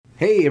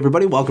Hey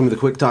everybody, welcome to the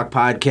Quick Talk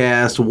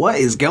Podcast. What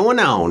is going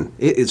on?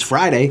 It is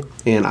Friday,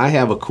 and I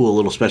have a cool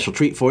little special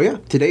treat for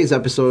you. Today's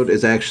episode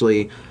is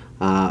actually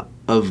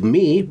of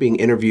me being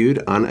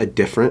interviewed on a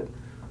different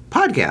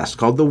podcast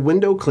called the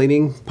Window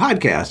Cleaning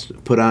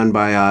Podcast, put on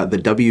by the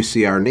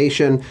WCR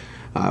Nation.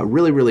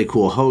 Really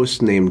cool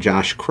host named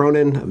Josh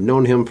Cronin. I've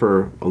known him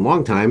for a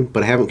long time,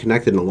 but I haven't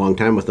connected in a long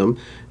time with him.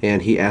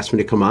 And he asked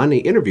me to come on, and he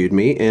interviewed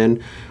me,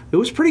 and it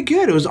was pretty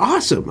good. It was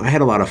awesome. I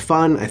had a lot of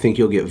fun. I think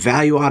you'll get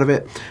value out of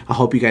it. I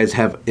hope you guys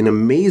have an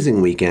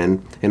amazing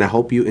weekend, and I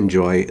hope you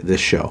enjoy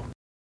this show.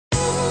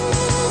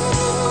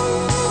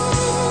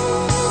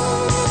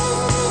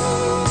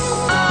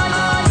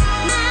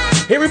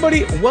 Hey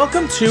everybody,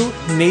 welcome to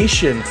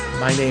Nation.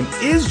 My name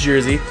is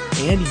Jersey,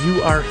 and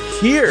you are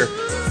here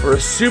for a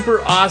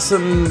super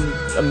awesome,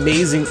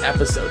 amazing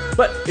episode.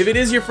 But if it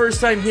is your first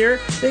time here,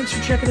 thanks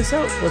for checking us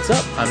out. What's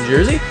up? I'm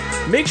Jersey.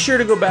 Make sure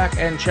to go back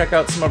and check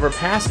out some of our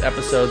past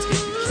episodes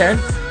if you can.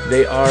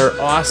 They are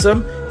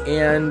awesome,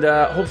 and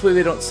hopefully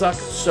they don't suck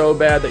so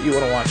bad that you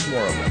want to watch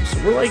more of them.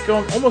 So we're like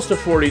almost to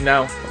 40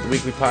 now of the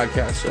weekly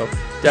podcast, so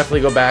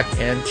definitely go back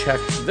and check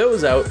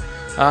those out.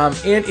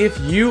 And if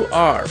you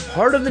are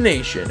part of the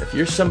nation, if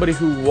you're somebody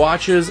who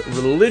watches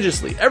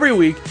religiously every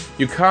week,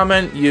 you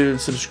comment, you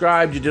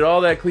subscribe, you did all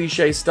that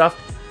cliche stuff,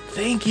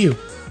 thank you.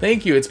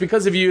 Thank you. It's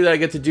because of you that I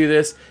get to do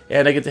this,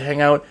 and I get to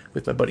hang out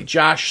with my buddy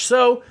Josh.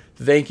 So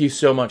thank you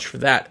so much for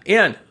that.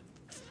 And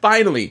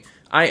finally,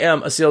 I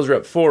am a sales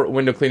rep for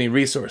Window Cleaning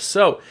Resource.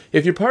 So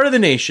if you're part of the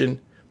nation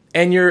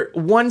and you're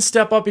one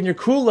step up in your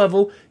cool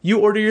level, you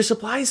order your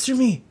supplies through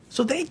me.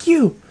 So thank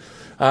you.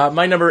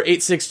 My number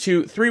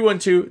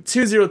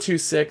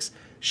 862-312-2026.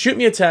 Shoot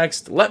me a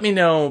text. Let me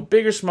know,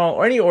 big or small,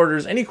 or any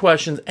orders, any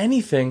questions,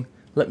 anything.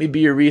 Let me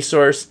be your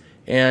resource,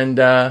 and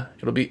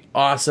it'll be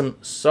awesome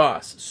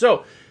sauce.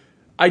 So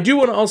I do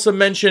want to also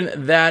mention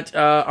that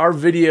our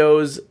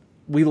videos,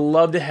 we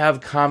love to have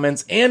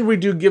comments, and we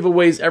do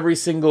giveaways every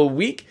single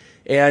week.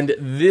 And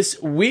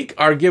this week,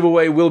 our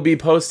giveaway will be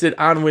posted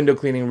on Window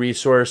Cleaning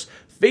Resource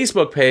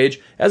Facebook page,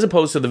 as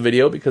opposed to the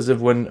video, because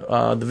of when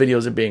the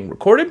videos are being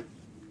recorded.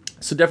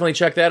 So definitely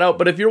check that out.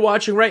 But if you're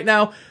watching right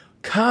now,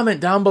 comment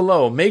down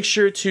below. Make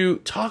sure to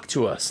talk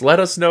to us. Let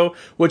us know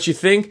what you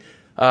think.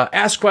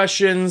 Ask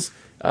questions.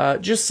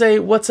 Just say,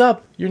 what's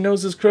up? Your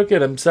nose is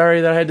crooked. I'm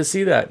sorry that I had to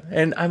see that.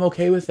 And I'm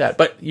okay with that.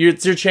 But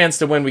it's your chance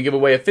to win. We give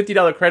away a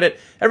 $50 credit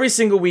every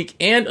single week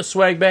and a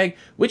swag bag,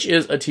 which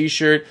is a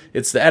t-shirt.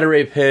 It's the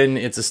Ederay pin.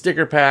 It's a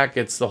sticker pack.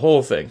 It's the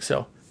whole thing.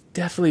 So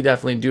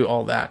definitely do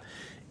all that.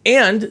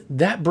 And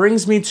that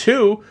brings me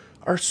to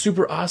our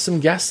super awesome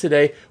guest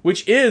today,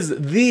 which is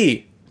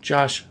the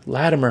Josh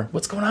Latimer.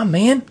 What's going on,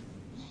 man?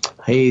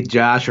 Hey,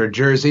 Josh, or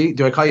Jersey.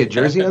 Do I call you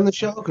Jersey on the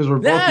show? Because we're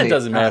both. It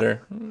doesn't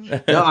matter.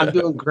 No, I'm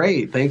doing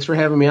great. Thanks for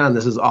having me on.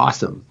 This is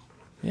awesome.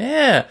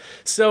 Yeah.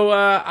 So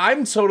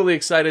I'm totally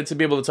excited to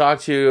be able to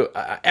talk to you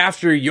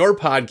after your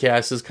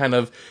podcast is kind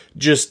of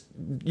just,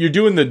 you're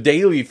doing the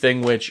daily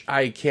thing, which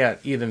I can't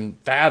even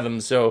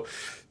fathom. So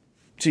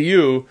to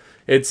you,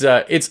 it's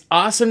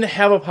awesome to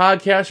have a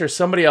podcast or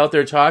somebody out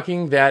there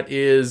talking that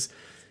is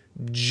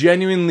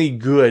genuinely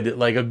good,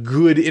 like a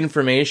good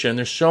information.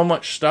 There's so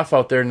much stuff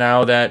out there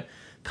now that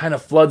kind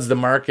of floods the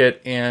market,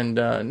 and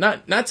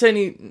not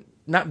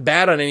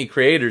bad on any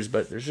creators,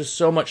 but there's just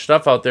so much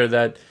stuff out there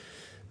that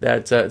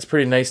it's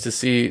pretty nice to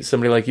see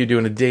somebody like you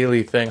doing a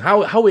daily thing.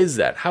 How is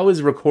that? How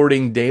is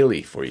recording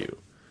daily for you?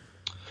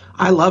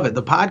 I love it.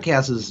 The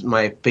podcast is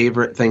my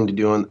favorite thing to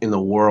do in the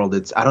world.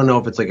 I don't know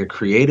if it's like a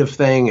creative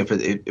thing, if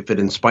it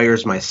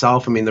inspires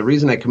myself. I mean, the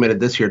reason I committed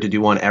this year to do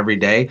one every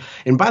day,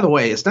 and by the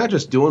way, it's not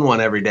just doing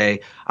one every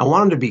day. I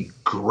want them to be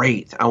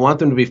great. I want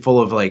them to be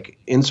full of like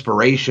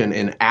inspiration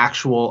and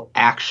actual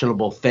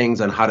actionable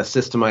things on how to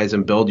systemize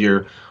and build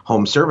your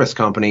home service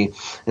company.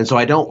 And so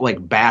I don't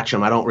like batch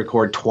them. I don't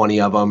record 20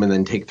 of them and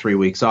then take 3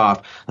 weeks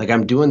off. Like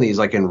I'm doing these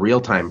like in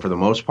real time for the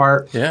most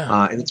part.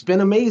 Yeah. And it's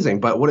been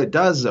amazing. But what it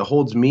does is it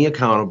holds me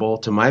accountable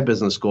to my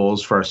business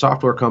goals for our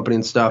software company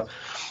and stuff,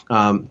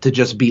 to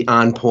just be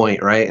on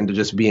point, right? And to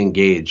just be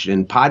engaged.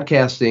 And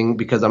podcasting,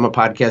 because I'm a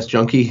podcast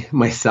junkie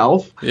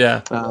myself,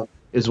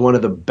 is one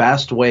of the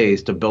best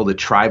ways to build a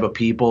tribe of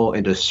people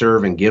and to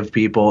serve and give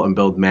people and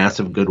build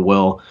massive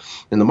goodwill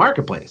in the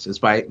marketplace. Is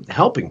by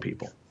helping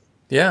people.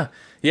 Yeah.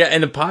 Yeah,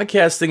 and the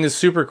podcast thing is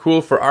super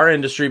cool for our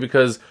industry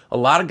because a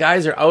lot of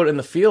guys are out in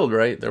the field,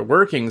 right? They're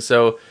working.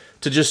 So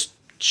to just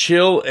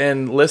chill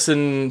and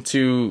listen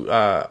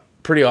to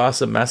pretty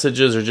awesome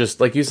messages or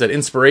just, like you said,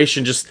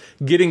 inspiration, just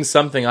getting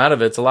something out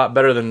of it, it's a lot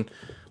better than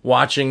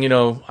watching,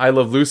 I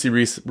Love Lucy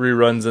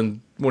reruns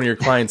on one of your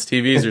clients'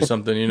 TVs or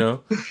something,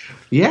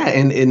 Yeah,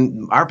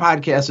 and our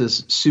podcast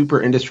is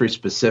super industry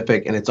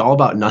specific, and it's all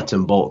about nuts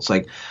and bolts.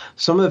 Like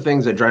some of the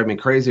things that drive me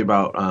crazy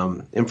about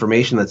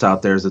information that's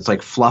out there is it's like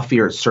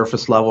fluffier at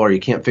surface level, or you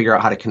can't figure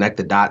out how to connect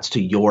the dots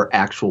to your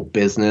actual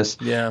business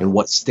and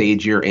what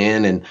stage you're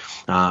in. And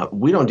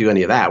we don't do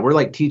any of that. We're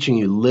like teaching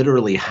you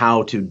literally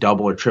how to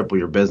double or triple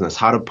your business,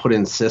 how to put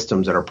in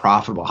systems that are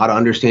profitable, how to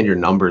understand your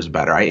numbers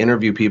better. I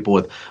interview people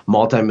with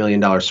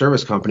multi-million-dollar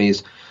service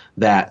companies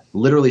that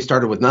literally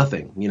started with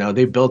nothing. You know,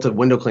 they built a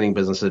window cleaning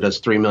business that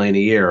does $3 million a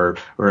year,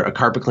 or a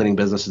carpet cleaning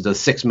business that does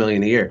 $6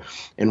 million a year.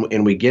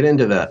 And we get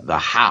into the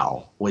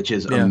how, which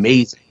is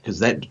amazing, because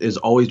that is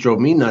always drove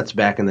me nuts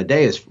back in the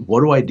day, is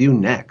what do I do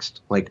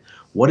next? Like,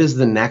 what is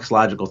the next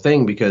logical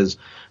thing? Because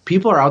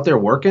people are out there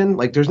working.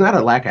 Like, there's not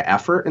a lack of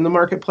effort in the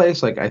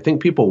marketplace. Like, I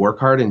think people work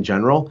hard in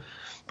general,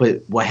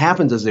 but what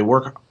happens is they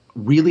work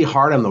really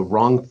hard on the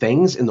wrong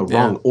things in the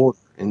wrong order.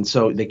 And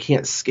so they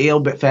can't scale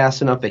bit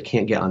fast enough. They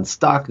can't get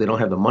unstuck. They don't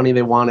have the money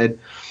they wanted.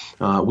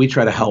 We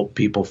try to help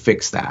people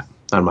fix that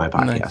on my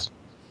podcast. Nice.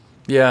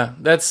 Yeah,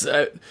 that's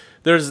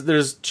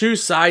there's two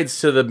sides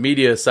to the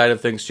media side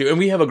of things too. And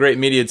we have a great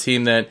media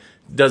team that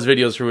does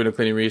videos for Window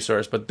Cleaning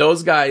Resource. But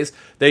those guys,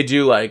 they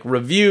do like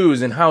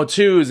reviews and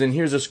how-tos, and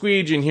here's a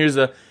squeegee,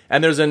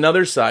 and there's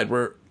another side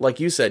where,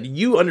 like you said,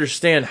 you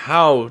understand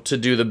how to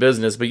do the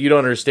business, but you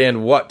don't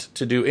understand what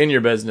to do in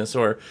your business,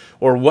 or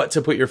what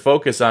to put your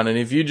focus on. And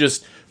if you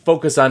just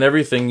focus on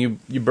everything,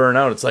 you burn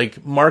out. It's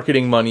like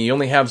marketing money. You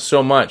only have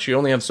so much. You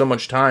only have so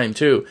much time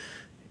too.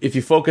 If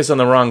you focus on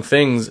the wrong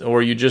things,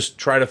 or you just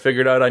try to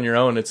figure it out on your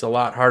own, it's a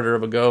lot harder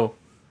of a go.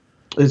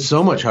 It's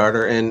so much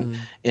harder,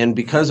 and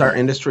because our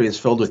industry is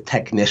filled with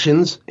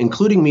technicians,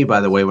 including me, by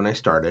the way, when I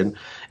started,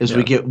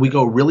 we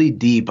go really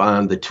deep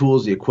on the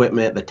tools, the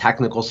equipment, the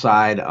technical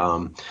side,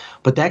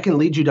 but that can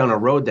lead you down a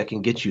road that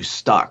can get you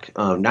stuck.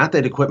 Not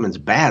that equipment's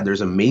bad. There's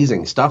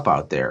amazing stuff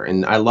out there,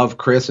 and I love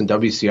Chris and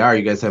WCR.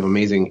 You guys have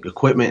amazing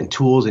equipment and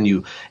tools, and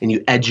you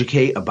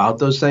educate about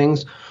those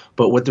things.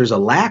 But what there's a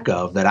lack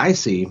of that I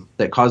see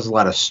that causes a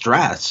lot of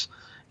stress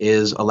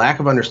is a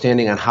lack of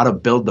understanding on how to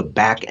build the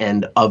back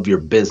end of your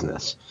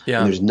business. Yeah.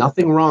 And there's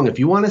nothing wrong. If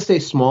you want to stay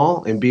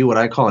small and be what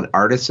I call an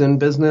artisan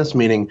business,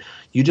 meaning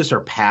you just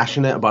are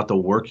passionate about the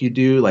work you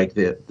do, like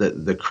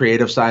the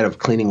creative side of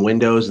cleaning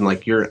windows, and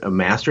like you're a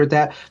master at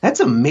that, that's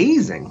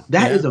amazing.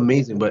 That is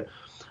amazing. But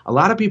a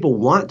lot of people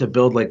want to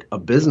build like a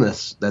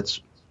business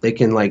they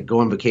can like go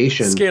on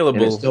vacation, scalable,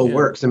 and it still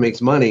works and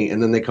makes money,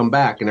 and then they come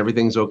back and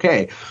everything's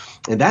okay.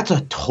 And that's a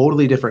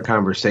totally different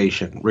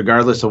conversation,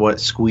 regardless of what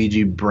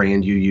squeegee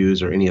brand you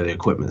use or any of the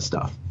equipment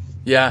stuff.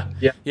 Yeah.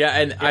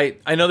 And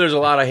I know there's a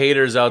lot of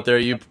haters out there.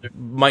 You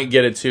might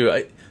get it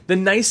too. The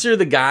nicer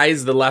the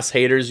guys, the less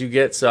haters you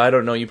get. So I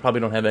don't know. You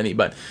probably don't have any.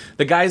 But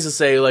the guys that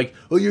say like,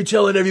 oh, you're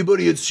telling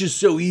everybody it's just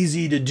so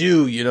easy to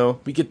do. You know,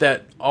 we get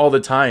that all the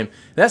time.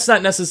 That's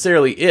not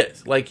necessarily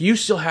it. Like, you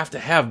still have to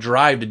have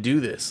drive to do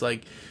this.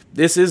 Like,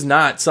 this is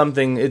not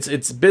something,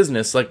 it's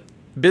business. Like,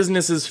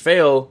 businesses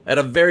fail at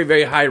a very,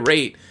 very high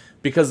rate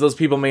because those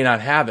people may not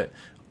have it.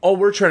 All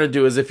we're trying to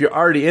do is, if you're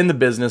already in the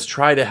business,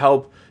 try to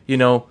help,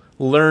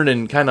 learn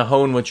and kind of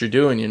hone what you're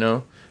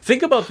doing,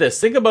 Think about this.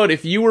 Think about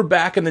if you were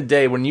back in the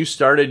day when you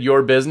started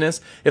your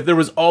business, if there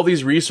was all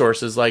these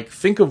resources, like,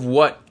 think of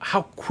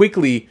how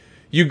quickly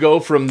you go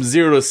from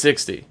 0 to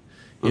 60,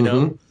 you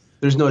know?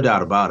 There's no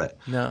doubt about it.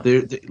 No.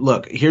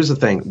 Look, here's the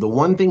thing. The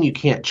one thing you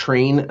can't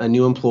train a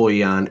new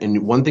employee on,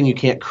 and one thing you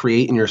can't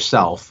create in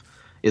yourself,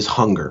 is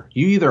hunger.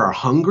 You either are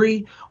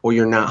hungry or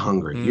you're not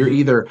hungry. You're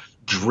either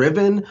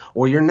driven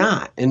or you're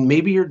not. And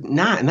maybe you're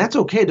not. And that's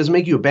okay. It doesn't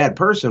make you a bad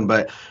person.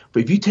 But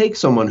if you take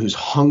someone who's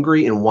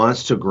hungry and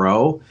wants to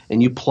grow,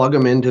 and you plug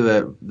them into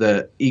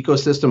the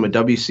ecosystem of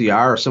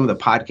WCR or some of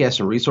the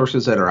podcasts and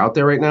resources that are out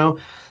there right now,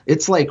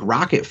 it's like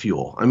rocket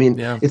fuel. I mean,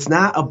 It's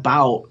not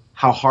about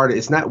how hard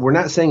it's not. We're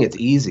not saying it's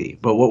easy,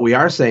 but what we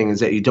are saying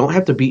is that you don't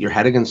have to beat your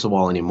head against the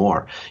wall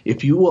anymore.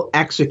 If you will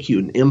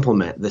execute and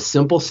implement the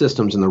simple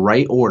systems in the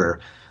right order,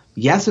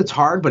 yes, it's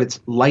hard, but it's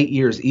light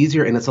years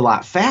easier, and it's a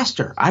lot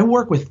faster. I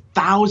work with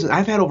thousands.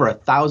 I've had over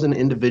 1,000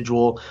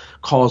 individual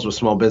calls with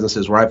small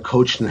businesses where I've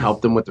coached and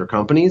helped them with their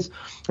companies,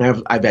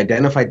 and I've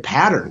identified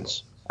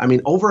patterns. I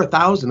mean, over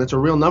 1,000. That's a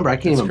real number. I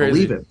can't even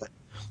believe it. But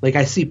like,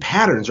 I see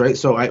patterns, right?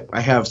 So I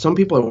have some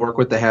people I work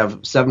with that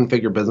have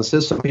 7-figure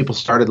businesses. Some people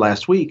started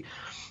last week.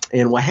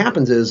 And what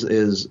happens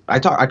is I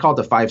call it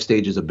the 5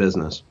 stages of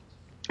business.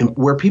 And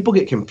where people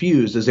get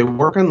confused is they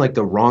work on like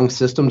the wrong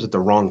systems at the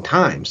wrong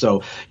time.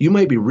 So you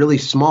might be really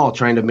small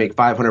trying to make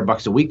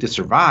 $500 a week to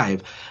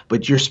survive,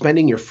 but you're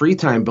spending your free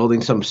time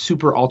building some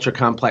super ultra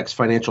complex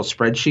financial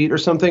spreadsheet or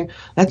something.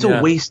 That's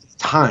a waste of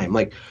time.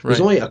 Like,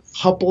 there's only a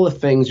couple of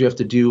things you have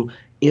to do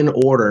in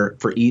order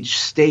for each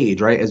stage,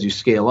 right, as you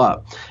scale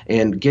up.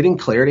 And getting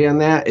clarity on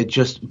that,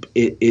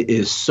 it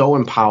is so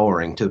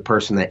empowering to the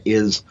person that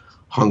is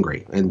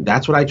hungry. And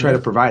that's what I try to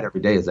provide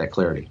every day, is that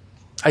clarity.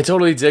 I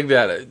totally dig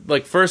that.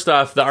 Like, first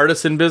off, the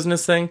artisan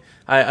business thing,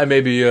 I may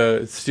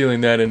be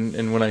stealing that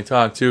and when I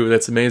talk too.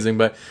 That's amazing.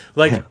 But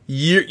like,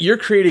 you're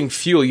creating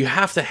fuel. You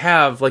have to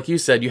have, like you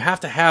said, you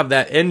have to have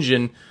that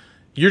engine.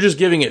 You're just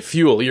giving it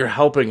fuel. You're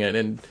helping it.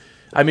 And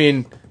I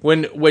mean,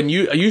 when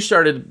you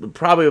started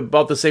probably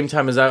about the same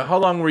time as I, how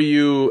long were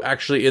you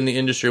actually in the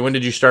industry? When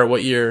did you start?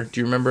 What year? Do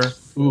you remember?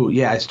 Ooh,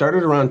 yeah, I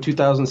started around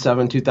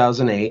 2007,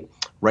 2008,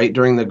 right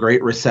during the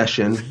Great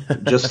Recession,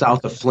 just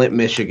south of Flint,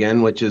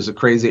 Michigan, which is a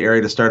crazy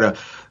area to start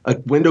a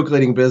window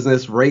cleaning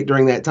business right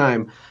during that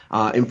time.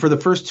 And for the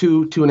first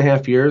two and a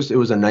half years, it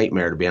was a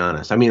nightmare, to be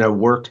honest. I mean, I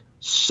worked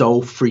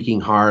so freaking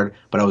hard,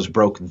 but I was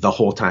broke the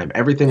whole time.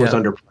 Everything was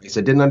underpriced.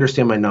 I didn't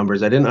understand my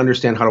numbers. I didn't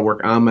understand how to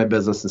work on my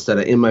business instead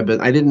of in my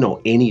business. I didn't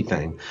know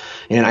anything.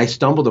 And I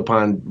stumbled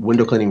upon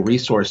Window Cleaning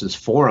Resources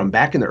Forum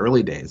back in the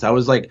early days. I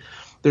was like,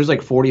 there's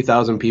like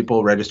 40,000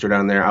 people registered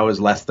on there. I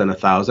was less than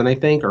 1,000, I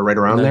think, or right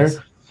around there.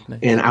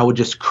 And I would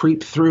just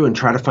creep through and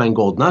try to find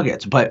gold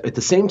nuggets. But at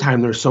the same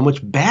time, there's so much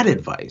bad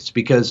advice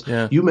because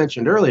you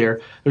mentioned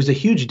earlier, there's a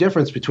huge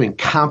difference between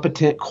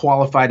competent,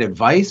 qualified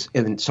advice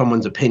and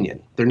someone's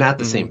opinion. They're not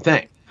the same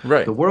thing.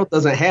 Right. The world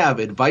doesn't have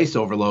advice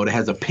overload. It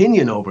has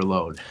opinion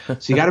overload. So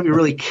you got to be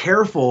really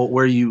careful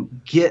where you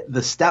get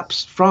the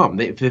steps from.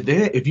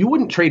 If you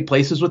wouldn't trade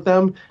places with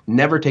them,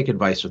 never take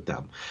advice with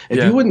them.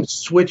 If you wouldn't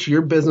switch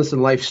your business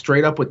and life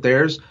straight up with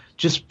theirs,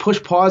 just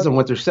push pause on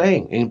what they're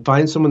saying and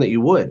find someone that you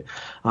would.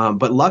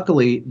 But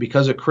luckily,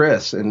 because of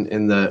Chris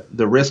and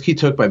the risk he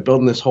took by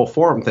building this whole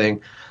forum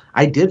thing,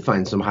 I did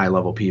find some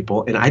high-level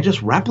people, and I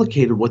just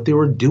replicated what they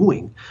were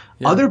doing.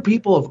 Yeah. Other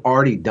people have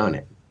already done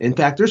it. In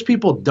fact, there's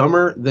people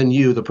dumber than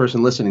you, the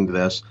person listening to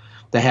this,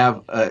 that have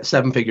a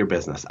 7-figure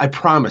business. I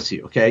promise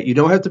you, okay? You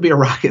don't have to be a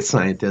rocket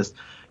scientist.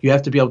 You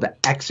have to be able to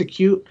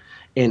execute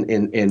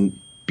and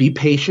be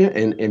patient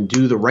and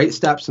do the right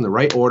steps in the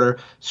right order,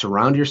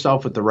 surround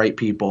yourself with the right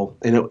people,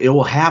 and it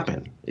will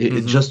happen.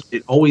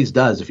 It always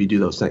does if you do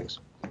those things.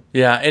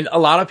 Yeah, and a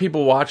lot of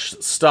people watch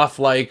stuff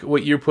like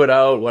what you put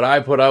out, what I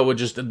put out,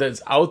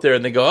 that's out there,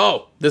 and they go,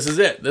 oh, this is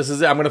it.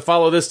 I'm going to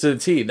follow this to the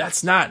T.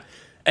 That's not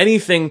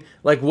anything.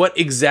 Like what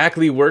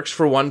exactly works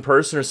for one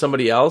person or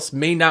somebody else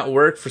may not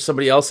work for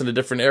somebody else in a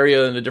different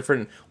area, in a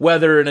different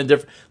weather, in a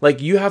different,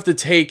 like you have to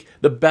take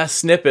the best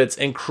snippets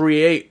and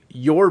create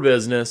your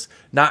business,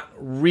 not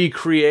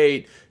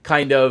recreate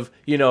kind of,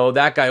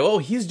 that guy, oh,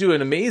 he's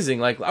doing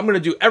amazing. Like I'm going to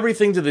do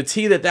everything to the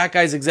T that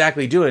guy's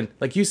exactly doing.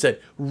 Like you said,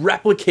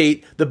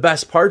 replicate the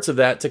best parts of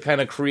that to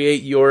kind of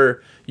create your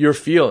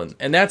feeling.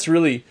 And that's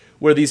really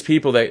where these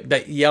people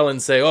that yell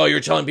and say, oh, you're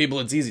telling people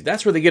it's easy.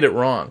 That's where they get it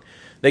wrong.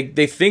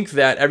 They think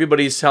that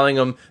everybody's telling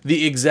them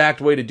the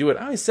exact way to do it.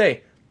 I always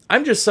say,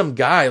 I'm just some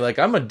guy. Like,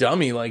 I'm a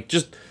dummy. Like,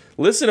 just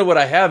listen to what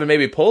I have and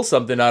maybe pull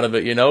something out of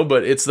it,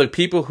 But it's the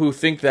people who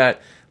think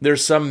that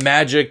there's some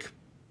magic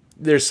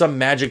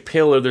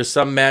pill or there's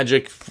some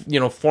magic,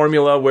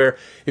 formula where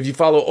if you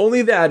follow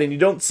only that and you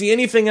don't see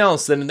anything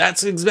else, then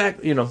that's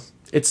exactly,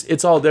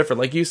 it's all different.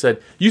 Like you said,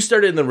 you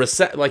started in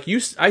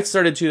the I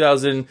started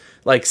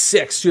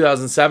 2006,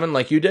 2007,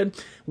 like you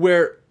did,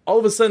 where all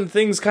of a sudden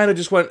things kind of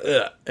just went,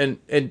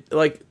 and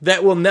like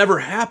that will never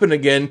happen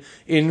again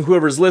in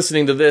whoever's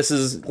listening to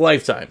this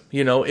lifetime.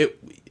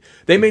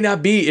 They may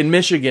not be in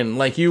Michigan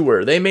like you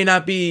were. They may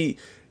be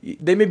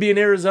in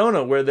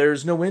Arizona where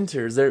there's no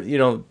winters. There's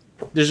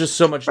just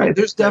so much. Right.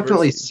 There's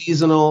definitely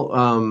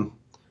seasonal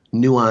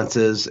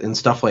nuances and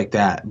stuff like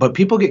that. But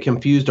people get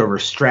confused over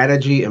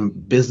strategy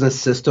and business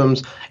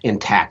systems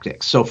and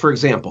tactics. So, for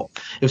example,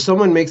 if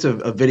someone makes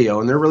a video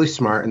and they're really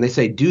smart and they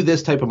say, do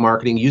this type of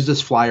marketing, use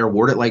this flyer,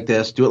 word it like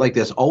this, do it like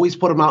this, always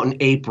put them out in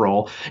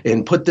April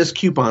and put this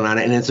coupon on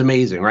it and it's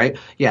amazing, right?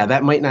 Yeah,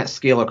 that might not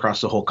scale across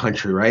the whole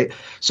country, right?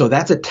 So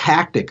that's a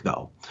tactic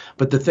though.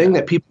 But the thing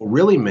that people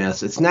really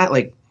miss, it's not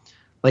like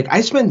I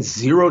spend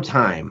zero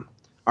time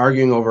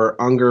arguing over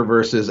Unger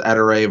versus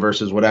Ettore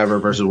versus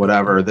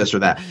whatever, this or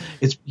that.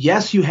 It's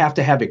yes, you have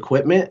to have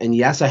equipment, and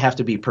yes, I have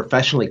to be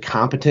professionally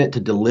competent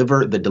to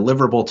deliver the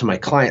deliverable to my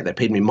client that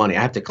paid me money.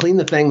 I have to clean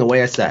the thing the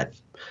way I said.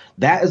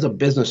 That is a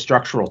business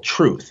structural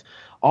truth.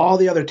 All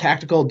the other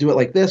tactical, do it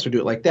like this or do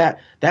it like that,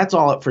 that's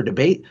all up for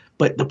debate.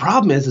 But the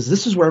problem is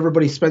this is where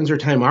everybody spends their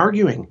time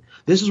arguing.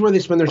 This is where they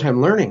spend their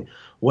time learning.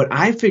 What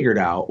I figured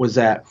out was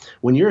that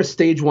when you're a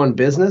stage 1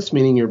 business,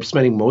 meaning you're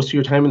spending most of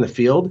your time in the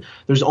field,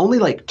 there's only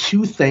like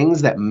 2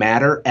 things that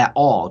matter at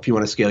all if you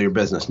want to scale your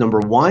business. Number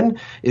 1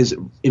 is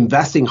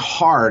investing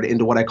hard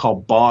into what I call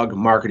BOG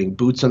marketing,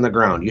 boots on the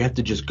ground. You have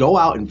to just go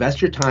out,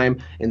 invest your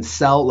time, and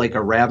sell like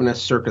a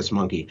ravenous circus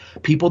monkey.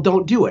 People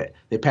don't do it.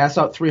 They pass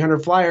out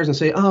 300 flyers and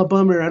say, oh,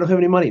 bummer, I don't have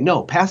any money.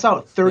 No, pass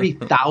out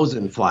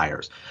 30,000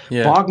 flyers.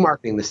 Yeah. BOG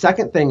marketing. The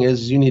second thing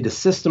is you need to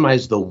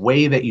systemize the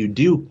way that you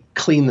do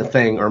clean the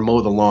thing or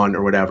mow the lawn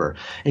or whatever.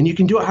 And you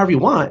can do it however you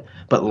want,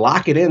 but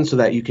lock it in so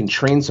that you can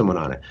train someone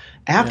on it.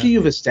 After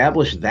you've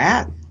established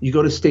that, you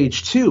go to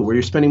stage 2 where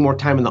you're spending more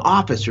time in the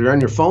office. You're on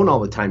your phone all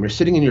the time. You're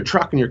sitting in your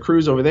truck and your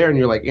crew's over there and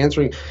you're like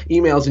answering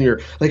emails and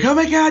you're like, oh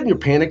my God, and you're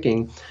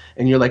panicking.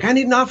 And you're like, I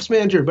need an office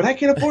manager, but I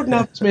can't afford an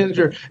office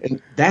manager.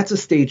 And that's a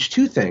stage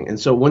 2 thing. And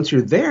so once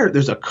you're there,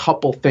 there's a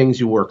couple things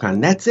you work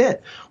on. That's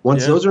it.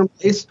 Once those are in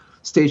place,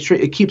 stage 3,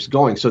 it keeps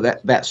going. So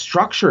that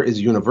structure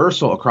is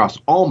universal across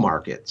all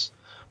markets.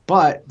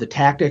 But the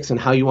tactics and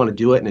how you want to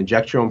do it and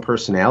inject your own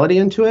personality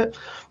into it,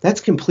 that's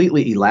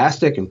completely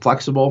elastic and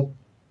flexible.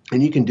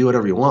 And you can do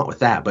whatever you want with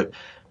that. But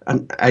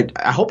I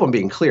hope I'm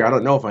being clear. I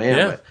don't know if I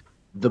am. But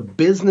the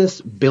business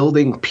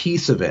building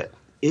piece of it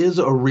is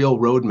a real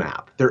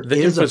roadmap. There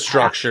is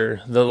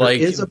infrastructure. There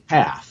is a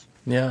path.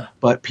 Yeah.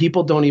 But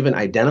people don't even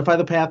identify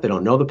the path. They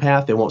don't know the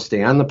path. They won't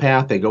stay on the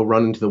path. They go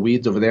run into the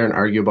weeds over there and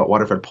argue about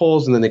waterfed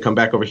poles, and then they come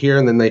back over here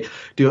and then they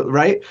do it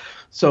right.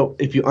 So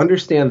if you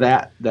understand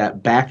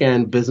that back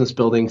end business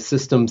building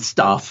system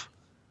stuff,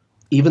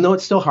 even though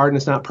it's still hard and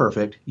it's not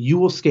perfect, you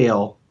will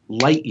scale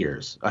light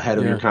years ahead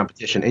of your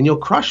competition, and you'll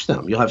crush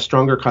them. You'll have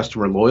stronger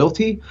customer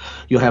loyalty.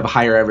 You'll have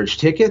higher average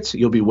tickets.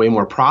 You'll be way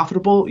more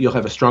profitable. You'll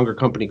have a stronger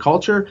company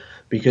culture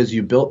because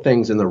you built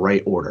things in the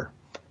right order.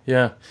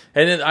 Yeah.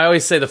 And then I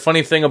always say the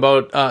funny thing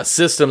about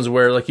systems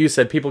where, like you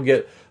said, people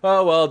get,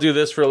 oh, well, I'll do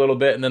this for a little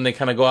bit, and then they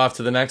kind of go off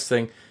to the next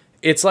thing.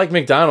 It's like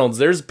McDonald's.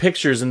 There's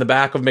pictures in the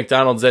back of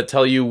McDonald's that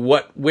tell you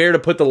where to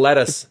put the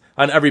lettuce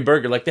on every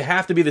burger. Like, they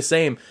have to be the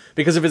same,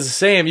 because if it's the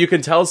same, you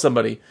can tell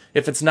somebody.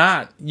 If it's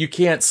not, you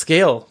can't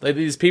scale. Like,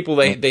 these people,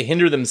 they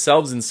hinder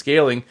themselves in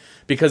scaling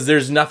because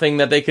there's nothing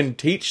that they can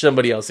teach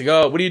somebody else. They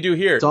go, oh, what do you do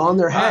here? It's all in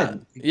their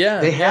head.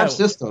 They have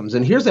systems.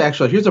 And here's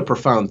a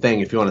profound thing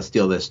if you want to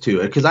steal this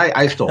too, because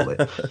I stole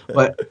it.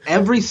 But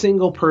every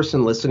single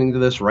person listening to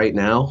this right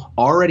now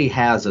already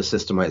has a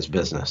systemized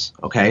business,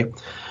 okay?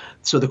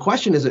 So the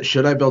question isn't,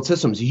 should I build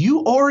systems? You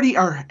already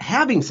are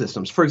having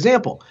systems. For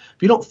example,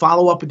 if you don't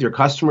follow up with your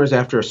customers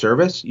after a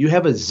service, you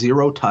have a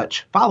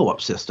zero-touch follow-up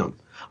system.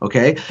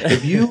 Okay?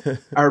 If you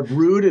are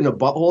rude and a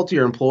butthole to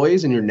your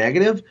employees and you're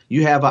negative,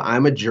 you have a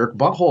I'm a jerk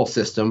butthole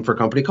system for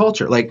company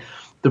culture. Like,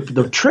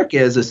 the trick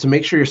is to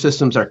make sure your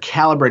systems are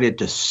calibrated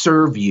to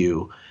serve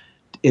you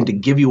and to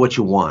give you what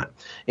you want.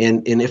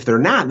 And if they're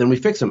not, then we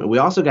fix them. And we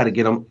also got to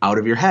get them out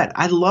of your head.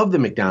 I love the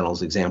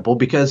McDonald's example,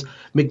 because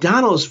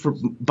McDonald's,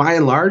 by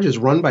and large, is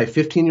run by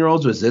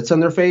 15-year-olds with zits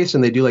on their face,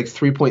 and they do like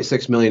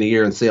 $3.6 million a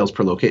year in sales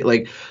per location.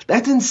 Like,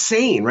 that's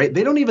insane, right?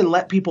 They don't even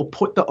let people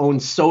put their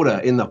own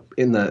soda in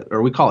the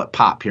or we call it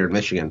pop here in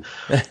Michigan,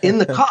 in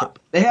the cup.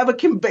 They have a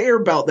conveyor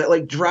belt that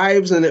like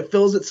drives and it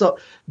fills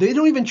itself. They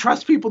don't even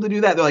trust people to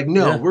do that. They're like,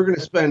 no, we're going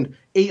to spend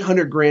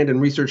 $800,000 in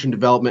research and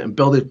development and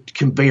build a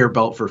conveyor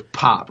belt for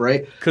pop,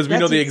 right? Because we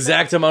know the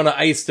exact amount of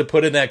ice to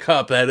put in that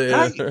cup.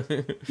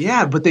 Right.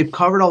 Yeah, but they've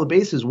covered all the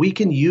bases. We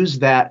can use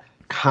that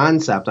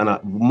concept on a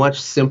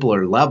much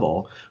simpler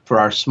level for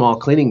our small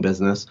cleaning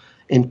business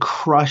and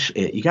crush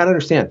it. You got to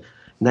understand,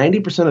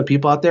 90% of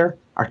people out there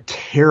are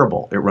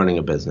terrible at running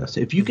a business.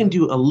 If you can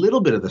do a little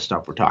bit of the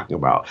stuff we're talking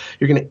about,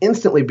 you're going to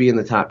instantly be in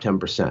the top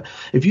 10%.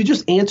 If you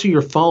just answer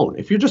your phone,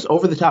 if you're just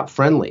over the top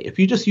friendly, if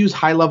you just use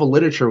high level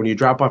literature when you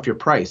drop off your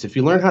price, if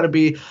you learn how to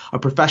be a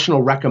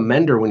professional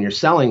recommender when you're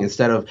selling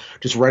instead of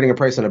just writing a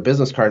price on a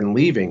business card and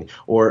leaving,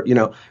 or,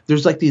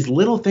 there's like these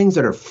little things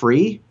that are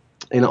free,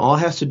 and it all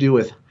has to do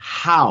with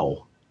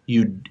how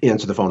you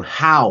answer the phone,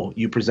 how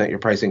you present your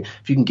pricing.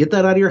 If you can get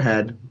that out of your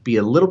head, be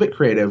a little bit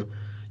creative,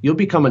 you'll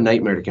become a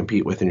nightmare to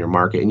compete with in your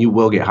market, and you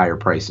will get higher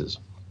prices.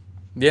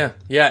 Yeah.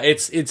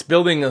 It's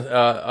building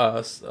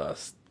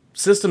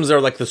systems are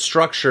like the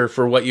structure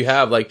for what you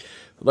have. Like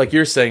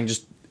you're saying,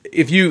 just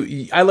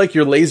I like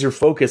your laser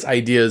focus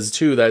ideas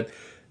too. That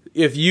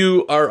if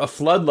you are a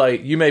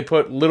floodlight, you may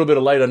put a little bit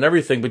of light on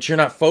everything, but you're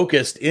not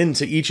focused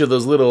into each of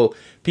those little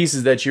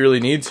pieces that you really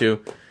need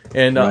to.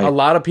 And a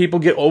lot of people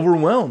get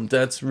overwhelmed.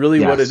 That's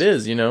really what it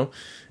is,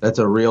 That's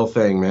a real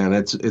thing, man.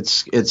 It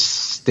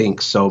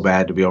stinks so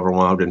bad to be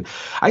overwhelmed, and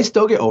I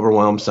still get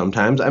overwhelmed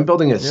sometimes. I'm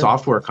building a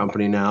software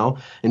company now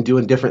and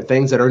doing different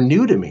things that are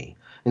new to me,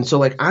 and so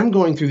like I'm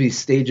going through these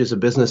stages of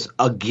business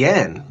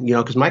again,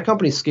 because my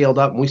company scaled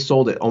up and we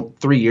sold it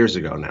 3 years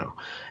ago now,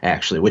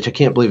 actually, which I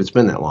can't believe it's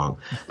been that long.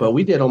 But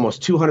we did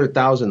almost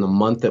 $200,000 the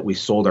month that we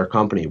sold our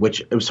company,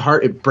 which it was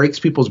hard. It breaks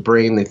people's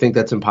brain. They think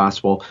that's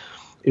impossible.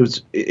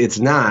 It's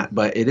not,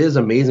 but it is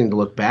amazing to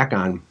look back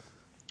on.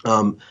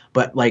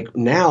 But like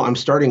now I'm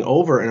starting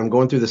over and I'm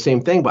going through the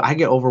same thing, but I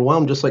get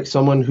overwhelmed just like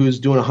someone who's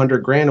doing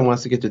 $100,000 and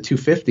wants to get to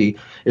 250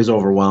 is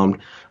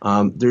overwhelmed.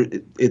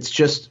 It's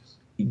just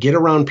get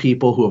around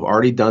people who have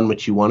already done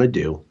what you want to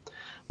do,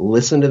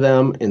 listen to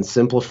them and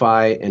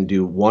simplify and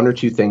do one or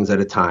two things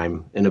at a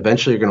time. And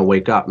eventually you're going to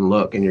wake up and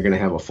look, and you're going to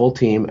have a full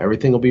team.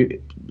 Everything will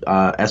be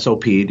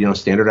SOP'd,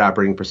 standard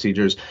operating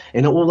procedures,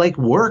 and it will like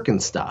work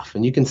and stuff.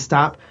 And you can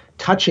stop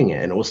touching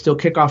it and it will still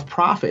kick off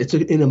profit. It's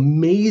an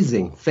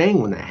amazing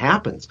thing when that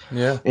happens.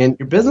 Yeah. And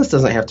your business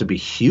doesn't have to be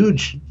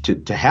huge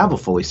to have a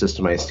fully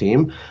systemized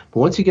team. But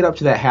once you get up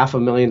to that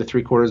 $500,000 to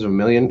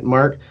 $750,000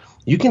 mark,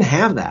 you can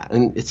have that,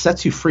 and it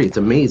sets you free. It's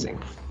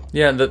amazing.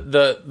 Yeah,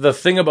 the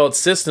thing about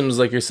systems,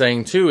 like you're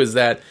saying too, is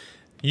that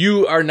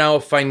you are now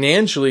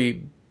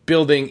financially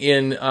building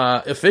in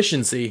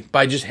efficiency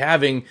by just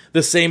having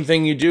the same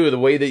thing you do, the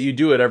way that you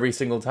do it every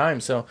single time.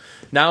 So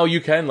now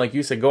you can, like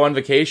you said, go on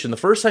vacation. The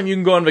first time you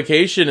can go on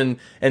vacation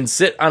and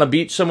sit on a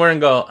beach somewhere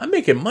and go, I'm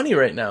making money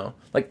right now.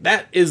 Like,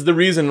 that is the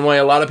reason why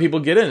a lot of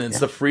people get in. It's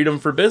the freedom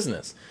for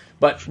business.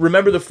 But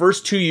remember the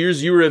first 2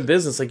 years you were in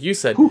business, like you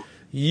said,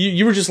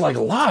 you were just like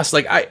lost.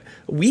 Like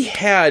we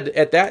had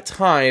at that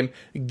time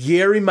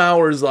Gary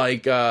Mauer's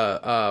like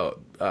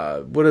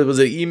what was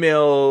it,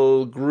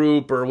 email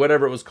group or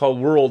whatever it was called,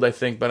 World, I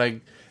think. But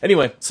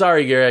anyway,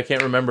 sorry Gary, I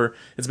can't remember.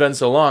 It's been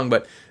so long.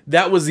 But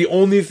that was the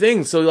only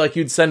thing. So like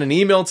you'd send an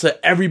email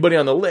to everybody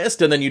on the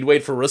list, and then you'd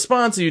wait for a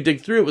response, and you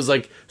dig through. It was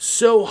like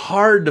so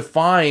hard to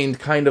find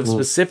kind of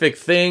specific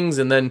things,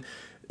 and then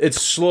it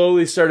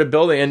slowly started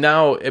building. And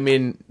now,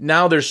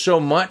 now there's so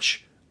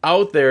much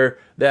out there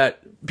that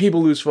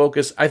people lose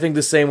focus, I think,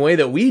 the same way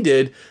that we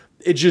did.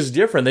 It's just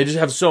different. They just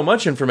have so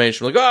much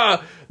information.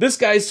 Like, this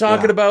guy's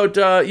talking about,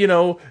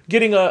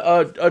 getting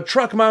a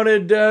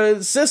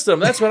truck-mounted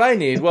system. That's what I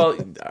need. Well,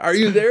 are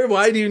you there?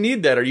 Why do you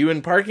need that? Are you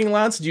in parking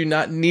lots? Do you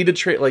not need a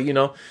trade?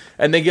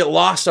 And they get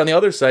lost on the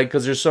other side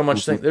because there's so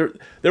much thing.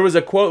 There was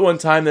a quote one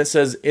time that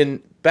says,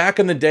 back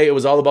in the day, it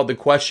was all about the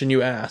question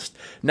you asked.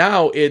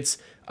 Now it's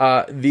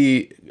how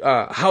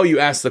you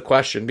ask the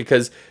question,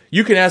 because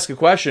you can ask a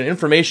question.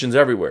 Information's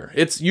everywhere.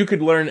 You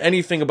could learn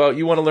anything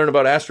you want to learn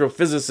about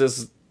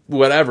astrophysicists,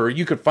 whatever,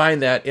 you could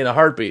find that in a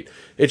heartbeat.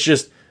 It's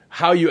just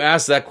how you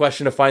ask that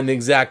question to find the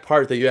exact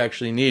part that you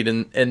actually need,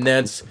 and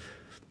that's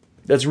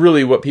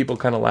really what people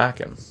kind of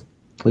lack in.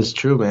 It's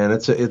true, man.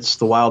 It's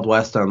the Wild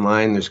West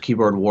online. There's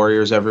keyboard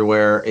warriors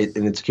everywhere,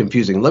 and it's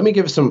confusing. Let me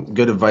give some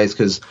good advice,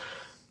 because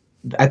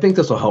I think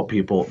this will help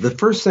people. The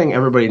first thing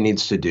everybody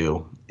needs to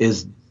do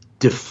is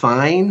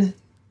define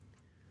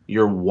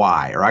your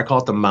why, or I call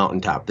it the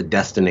mountaintop, the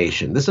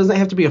destination. This doesn't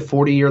have to be a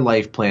 40-year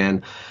life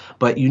plan,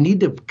 but you need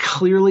to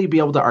clearly be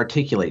able to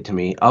articulate to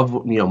me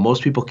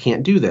most people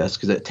can't do this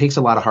because it takes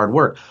a lot of hard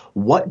work.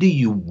 What do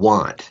you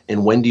want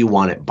and when do you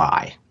want it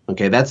by?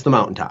 Okay, that's the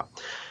mountaintop.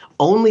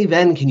 Only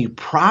then can you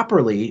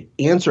properly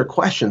answer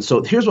questions.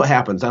 So here's what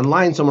happens.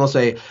 Online, someone will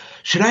say,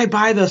 should I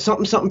buy the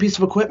something piece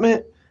of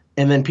equipment?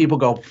 And then people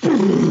go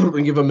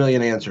and give a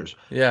million answers.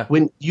 Yeah.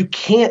 When you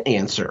can't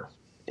answer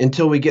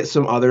until we get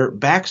some other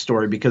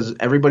backstory, because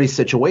everybody's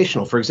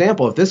situational. For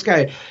example, if this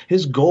guy,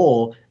 his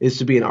goal is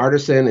to be an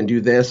artisan and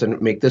do this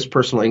and make this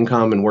personal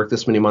income and work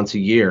this many months a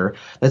year,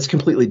 that's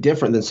completely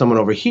different than someone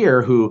over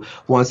here who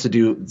wants to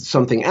do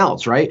something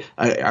else, right?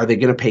 Are they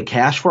going to pay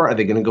cash for it? Are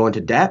they going to go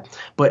into debt?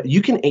 But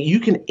you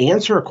can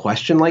answer a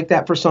question like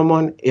that for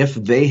someone if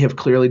they have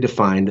clearly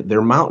defined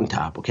their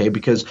mountaintop, okay?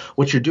 Because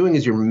what you're doing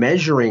is you're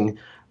measuring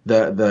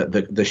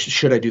the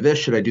should I do this,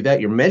 should I do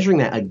that? You're measuring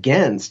that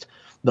against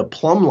the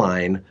plumb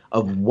line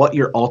of what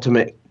your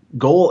ultimate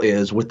goal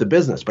is with the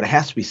business, but it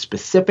has to be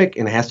specific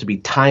and it has to be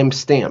time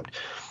stamped.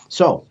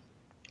 So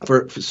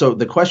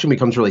the question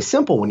becomes really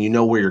simple when you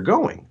know where you're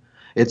going.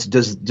 It's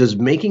does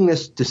making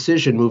this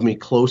decision move me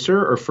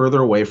closer or further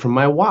away from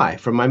my why,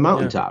 from my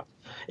mountaintop?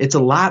 Yeah. It's a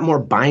lot more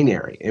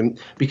binary. And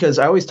because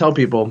I always tell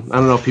people, I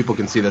don't know if people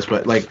can see this,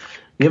 but like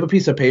you have a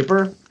piece of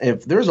paper,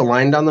 if there's a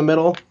line down the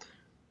middle,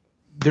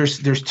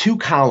 there's two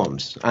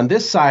columns. On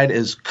this side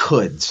is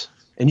coulds.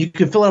 And you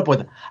can fill it up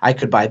with, I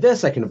could buy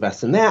this, I can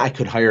invest in that, I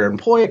could hire an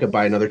employee, I could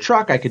buy another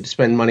truck, I could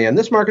spend money on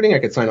this marketing, I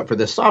could sign up for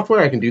this software,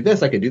 I can do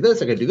this, I could do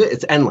this, I could do this.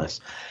 It's endless.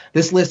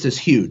 This list is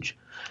huge.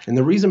 And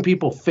the reason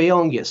people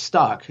fail and get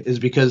stuck is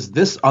because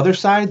this other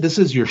side, this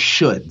is your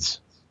shoulds.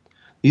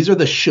 These are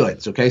the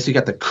shoulds, okay? So you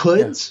got the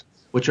coulds,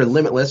 which are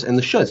limitless, and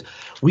the shoulds.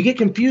 We get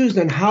confused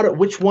on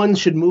which one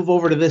should move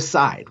over to this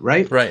side,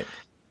 right? Right.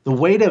 The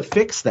way to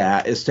fix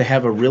that is to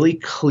have a really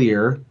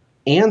clear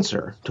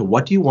answer to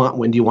what do you want,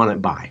 when do you want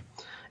it by.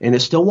 And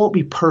it still won't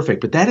be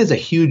perfect, but that is a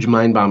huge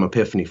mind bomb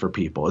epiphany for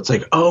people. It's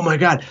like, oh my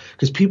God,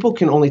 because people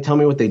can only tell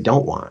me what they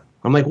don't want.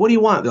 I'm like, what do you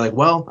want? They're like,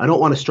 well, I don't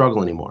want to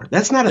struggle anymore.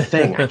 That's not a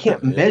thing. I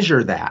can't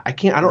measure that. I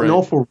don't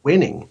know if we're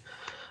winning.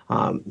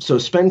 So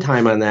spend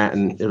time on that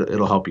and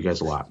it'll help you guys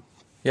a lot.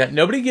 Yeah,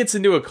 nobody gets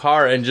into a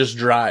car and just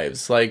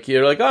drives. Like,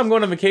 you're like, oh, I'm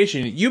going on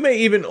vacation. You may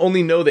even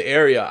only know the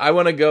area. I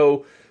want to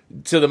go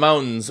to the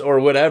mountains or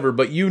whatever,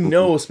 but you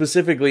know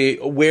specifically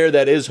where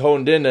that is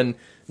honed in and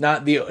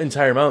not the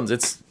entire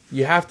mountains.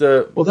 You have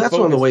to. Well, that's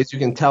one of the ways you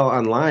can tell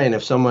online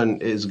if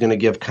someone is going to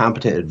give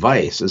competent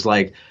advice. Is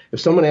like if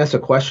someone asks a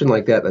question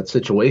like that's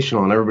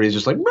situational and everybody's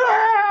just like,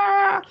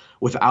 bah!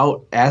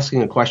 Without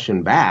asking a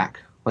question back.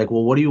 Like,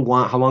 well, what do you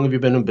want? How long have you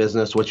been in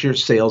business? What's your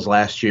sales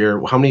last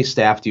year? How many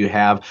staff do you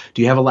have?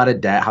 Do you have a lot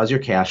of debt? How's your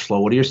cash flow?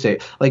 What are your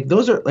sales? Like,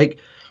 those are like,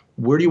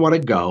 where do you want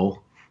to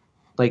go?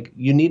 Like,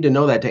 you need to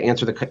know that to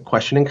answer the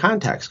question in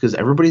context because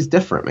everybody's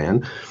different,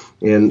 man.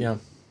 And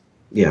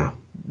yeah.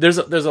 There's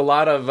a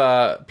lot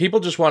of people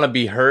just want to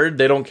be heard.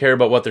 They don't care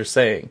about what they're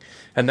saying,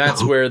 and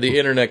that's where the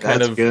internet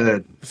kind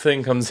of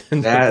thing comes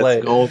into play.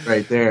 That's gold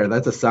right there.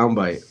 That's a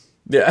soundbite.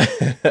 Yeah,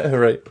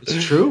 right.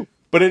 It's true,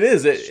 but it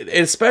is,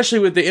 especially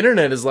with the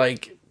internet. Is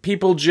like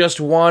people just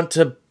want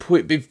to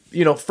put,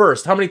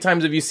 first. How many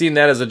times have you seen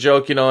that as a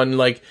joke? On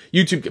like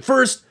YouTube.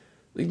 First,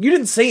 you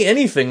didn't say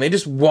anything. They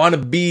just want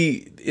to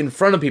be in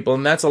front of people,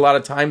 and that's a lot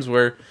of times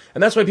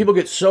and that's why people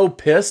get so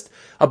pissed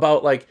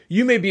about, like,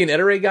 you may be an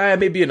Ed Array guy, I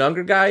may be an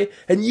Unger guy,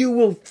 and you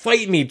will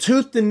fight me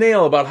tooth and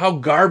nail about how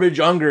garbage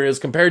Unger is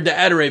compared to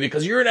Ed Array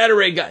because you're an Ed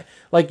Array guy.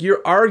 Like,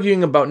 you're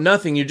arguing about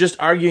nothing. You're just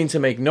arguing to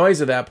make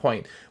noise at that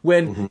point.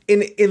 When,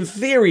 in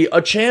theory,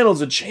 a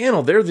channel's a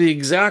channel. They're the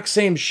exact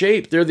same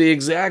shape. They're the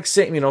exact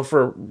same,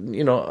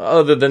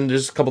 other than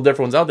there's a couple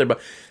different ones out there. But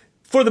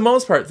for the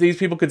most part, these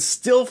people could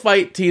still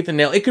fight teeth and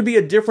nail. It could be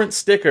a different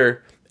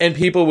sticker, and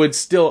people would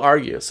still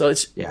argue. So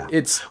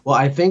it's well,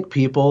 I think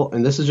people,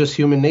 and this is just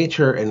human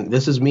nature, and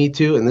this is me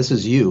too, and this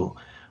is you.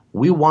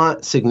 We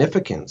want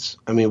significance.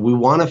 I mean, we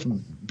want to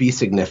be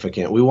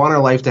significant. We want our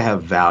life to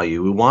have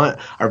value. We want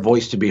our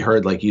voice to be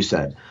heard, like you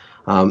said.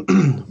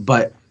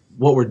 But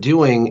what we're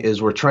doing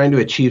is we're trying to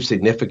achieve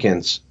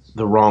significance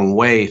the wrong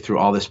way through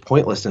all this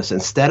pointlessness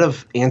instead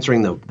of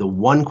answering the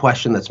one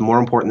question that's more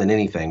important than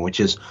anything, which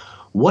is,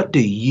 what do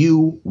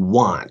you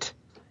want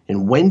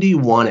and when do you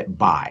want it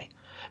by?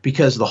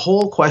 Because the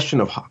whole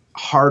question of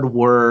hard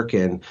work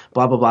and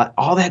blah, blah, blah,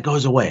 all that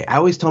goes away. I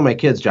always tell my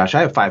kids, Josh,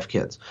 I have 5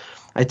 kids.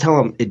 I tell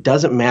them it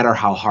doesn't matter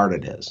how hard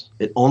it is.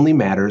 It only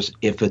matters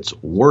if it's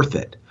worth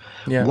it.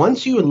 Yeah.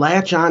 Once you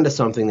latch on to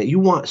something that you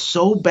want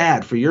so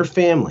bad for your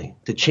family,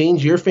 to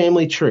change your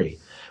family tree,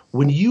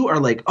 when you are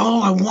like,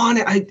 oh, I want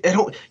it, I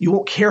don't, you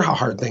won't care how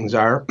hard things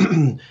are.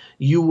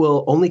 You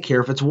will only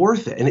care if it's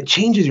worth it. And it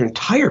changes your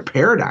entire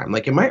paradigm.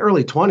 Like in my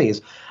early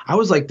 20s, I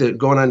was like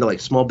going on to like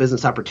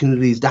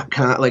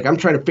smallbusinessopportunities.com. Like I'm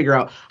trying to figure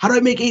out, how do I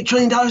make $8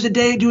 trillion a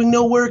day doing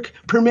no work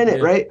per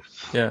minute, right?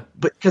 Yeah.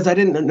 But because I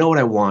didn't know what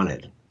I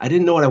wanted. I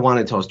didn't know what I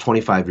wanted until I was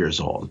 25 years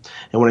old.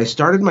 And when I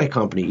started my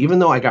company, even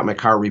though I got my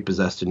car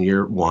repossessed in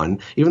year 1,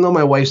 even though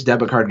my wife's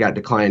debit card got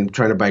declined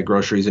trying to buy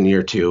groceries in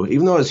year 2,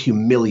 even though I was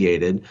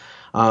humiliated,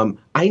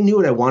 I knew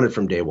what I wanted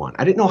from day one.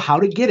 I didn't know how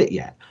to get it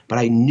yet, but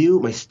I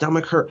knew my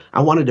stomach hurt.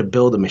 I wanted to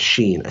build a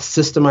machine, a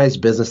systemized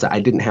business that I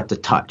didn't have to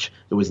touch.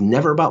 It was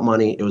never about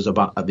money. It was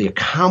about the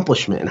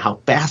accomplishment and how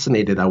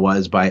fascinated I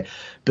was by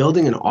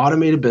building an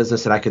automated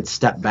business that I could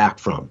step back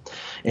from.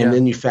 And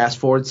then you fast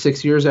forward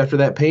 6 years after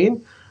that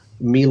pain,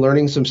 me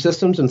learning some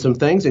systems and some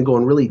things and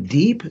going really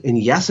deep. And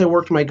yes, I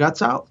worked my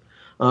guts out.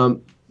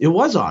 It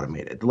was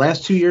automated. The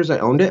last 2 years I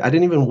owned it, I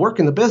didn't even work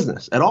in the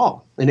business at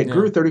all. And it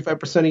grew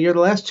 35% a year the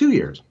last 2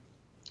 years.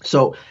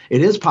 So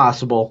it is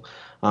possible,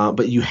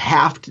 but you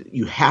have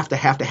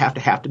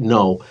to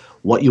know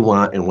what you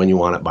want and when you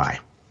want it by.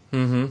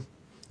 Mm-hmm.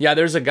 Yeah,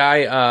 there's a guy,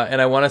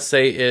 and I want to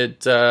say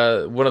it,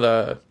 one of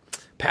the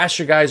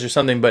pasture guys or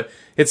something, but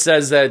it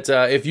says that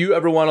if you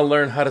ever want to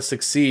learn how to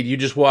succeed, you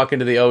just walk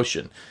into the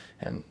ocean.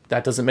 And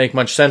that doesn't make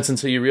much sense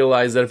until you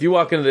realize that if you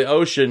walk into the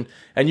ocean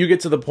and you get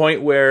to the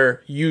point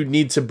where you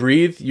need to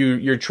breathe,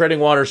 you're treading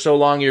water so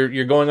long,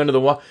 you're going under the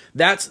water.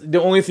 That's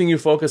the only thing you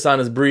focus on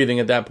is breathing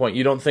at that point.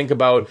 You don't think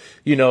about,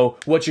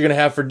 what you're going to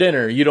have for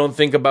dinner. You don't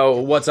think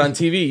about what's on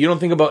TV. You don't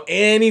think about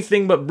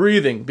anything but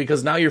breathing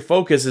because now your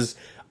focus is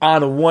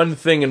on one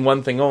thing and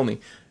one thing only.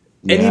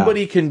 Yeah.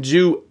 Anybody can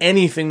do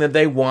anything that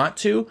they want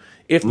to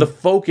if the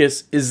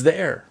focus is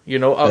there.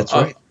 That's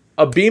right.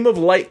 A beam of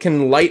light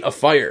can light a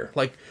fire.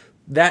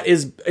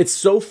 It's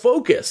so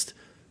focused,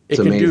 it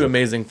can do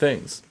amazing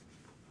things.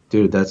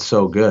 Dude, that's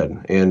so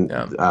good. And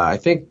I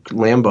think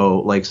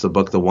Lambo likes the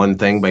book The One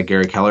Thing by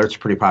Gary Keller. It's a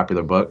pretty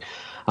popular book.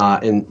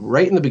 And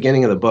right in the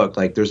beginning of the book,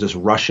 there's this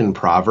Russian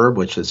proverb,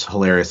 which is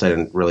hilarious. I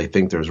didn't really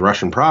think there was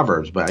Russian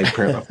proverbs, but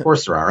of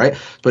course there are, right?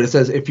 But it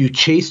says, if you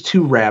chase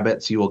 2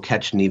 rabbits, you will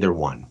catch neither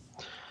one.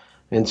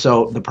 And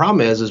so the problem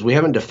is we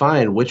haven't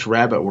defined which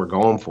rabbit we're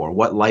going for,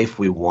 what life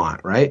we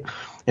want, right?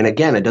 And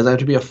again, it doesn't have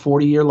to be a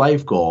 40-year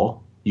life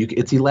goal.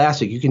 It's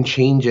elastic. You can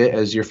change it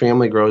as your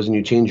family grows and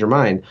you change your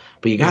mind.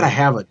 But you got to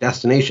have a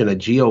destination, a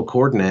geo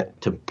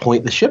coordinate to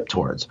point the ship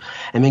towards.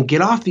 And then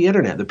get off the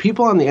internet. The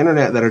people on the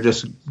internet that are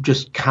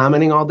just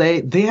commenting all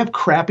day, they have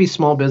crappy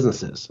small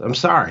businesses. I'm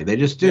sorry. They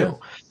just do. Yeah.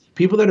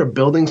 People that are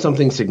building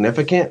something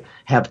significant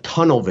have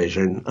tunnel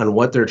vision on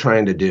what they're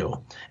trying to do.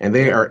 And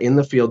they are in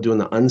the field doing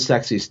the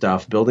unsexy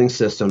stuff, building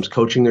systems,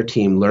 coaching their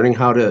team, learning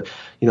how to,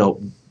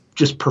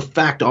 just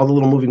perfect all the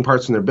little moving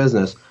parts in their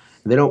business.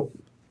 They don't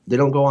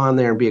go on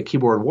there and be a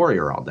keyboard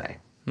warrior all day.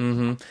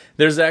 Mm-hmm.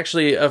 There's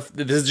actually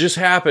this just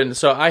happened.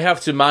 So I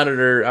have to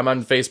monitor. I'm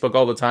on Facebook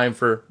all the time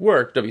for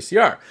work,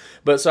 WCR.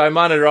 But so I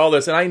monitor all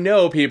this, and I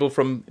know people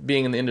from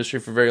being in the industry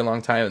for a very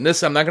long time. And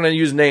this, I'm not going to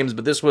use names,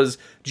 but this was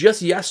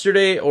just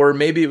yesterday, or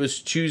maybe it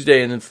was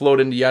Tuesday, and then flowed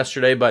into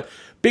yesterday. But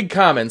big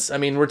comments. I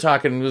mean, we're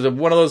talking. It was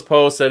one of those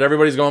posts that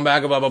everybody's going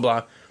back, blah blah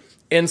blah.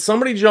 And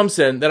somebody jumps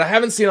in that I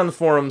haven't seen on the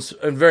forums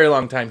in a very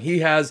long time. He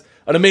has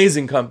an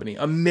amazing company.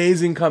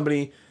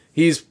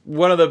 He's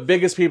one of the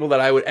biggest people that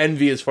I would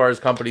envy as far as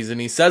companies,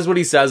 and he says what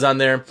he says on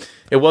there.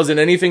 It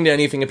wasn't anything to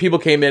anything, and people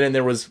came in, and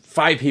there was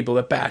 5 people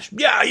that bashed.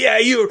 Yeah,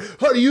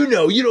 how do you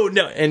know? You don't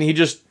know. And he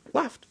just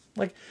left.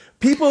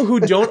 People who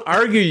don't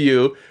argue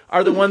you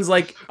are the ones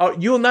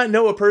you'll not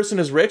know a person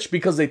is rich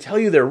because they tell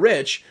you they're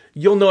rich.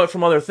 You'll know it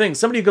from other things.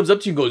 Somebody comes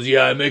up to you and goes,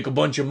 yeah, I make a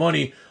bunch of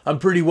money. I'm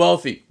pretty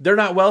wealthy. They're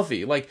not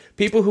wealthy.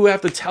 People who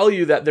have to tell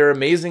you that they're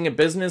amazing at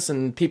business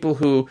and people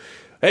who,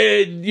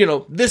 hey,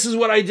 this is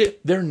what I did.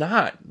 They're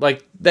not.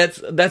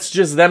 That's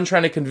just them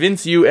trying to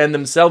convince you and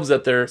themselves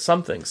that they're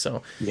something.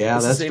 So yeah,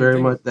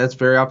 that's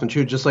very often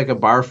true. Just like a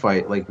bar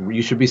fight,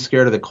 you should be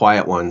scared of the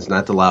quiet ones,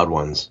 not the loud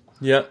ones.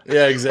 Yeah,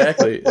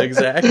 exactly.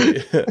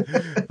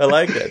 I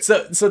like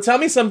that. So tell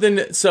me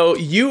something. So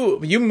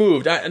you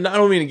moved. I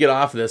don't mean to get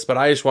off of this, but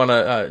I just want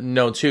to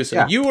know too.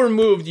 So you were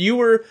moved. You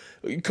were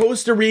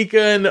Costa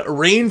Rican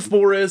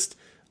rainforest.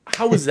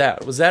 How was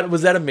that? Was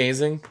that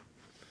amazing?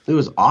 It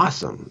was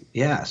awesome.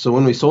 Yeah. So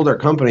when we sold our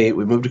company,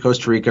 we moved to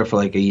Costa Rica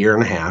for a year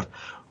and a half.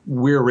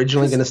 We were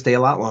originally going to stay a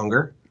lot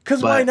longer.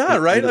 Because why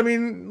not, right? I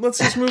mean, let's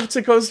just move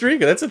to Costa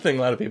Rica. That's a thing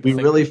a lot of people We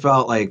think. really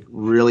felt like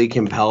really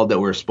compelled that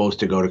we're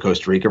supposed to go to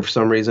Costa Rica for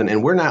some reason.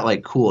 And we're not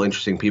like cool,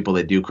 interesting people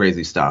that do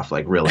crazy stuff.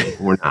 Like, really,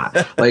 we're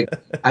not. Like,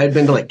 I had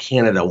been to like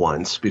Canada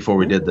once before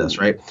we did this,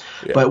 right?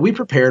 Yeah. But we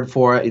prepared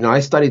for it. You know,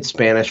 I studied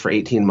Spanish for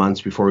 18 months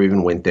before we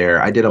even went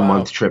there. I did a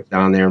month trip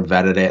down there and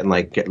vetted it and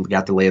like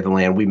got the lay of the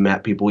land. We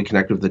met people. We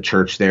connected with the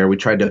church there. We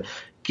tried to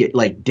get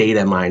like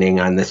data mining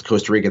on this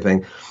Costa Rica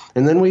thing.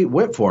 And then we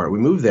went for it. We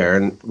moved there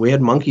and we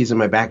had monkeys in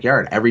my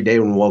backyard every day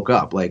when we woke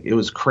up. Like, it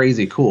was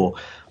crazy cool.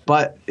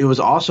 But it was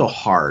also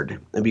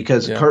hard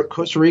because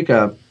Costa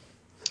Rica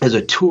as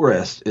a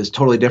tourist is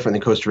totally different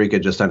than Costa Rica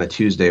just on a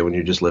Tuesday when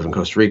you just live in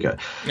Costa Rica.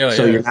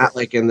 You're not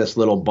like in this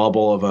little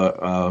bubble of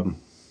a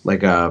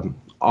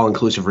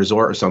all-inclusive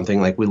resort or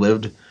something. Like, we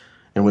lived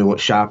and we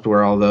shopped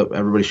where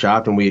everybody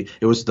shopped, and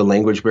it was the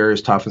language barrier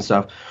is tough and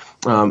stuff.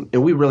 And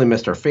we really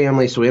missed our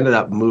family, so we ended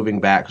up moving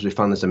back because we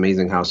found this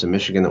amazing house in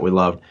Michigan that we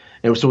loved,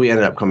 and so we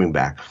ended up coming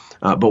back.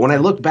 But when I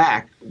look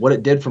back, what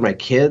it did for my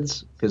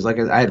kids, because like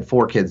I had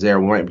 4 kids there.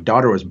 My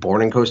daughter was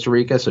born in Costa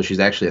Rica, so she's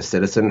actually a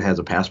citizen, has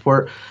a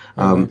passport.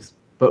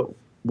 But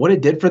what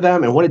it did for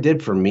them and what it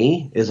did for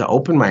me is it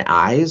opened my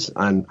eyes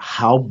on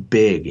how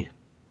big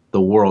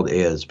the world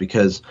is,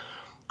 because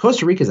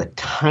Costa Rica is a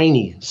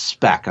tiny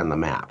speck on the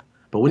map.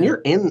 But when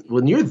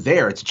you're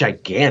there, it's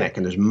gigantic,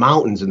 and there's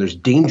mountains, and there's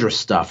dangerous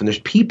stuff, and there's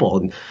people,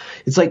 and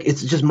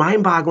it's just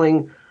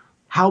mind-boggling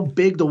how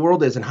big the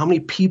world is and how many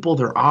people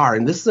there are.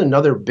 And this is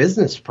another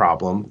business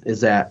problem,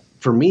 is that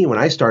for me, when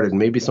I started, and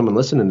maybe someone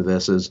listening to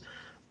this, is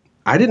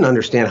I didn't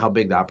understand how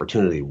big the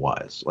opportunity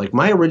was. Like,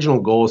 my original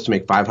goal is to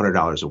make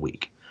 $500 a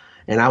week,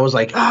 and I was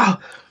like,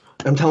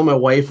 I'm telling my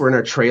wife, we're in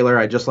our trailer.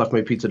 I just left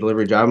my pizza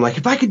delivery job. I'm like,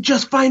 if I could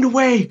just find a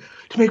way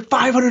to make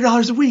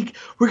 $500 a week,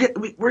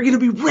 we're gonna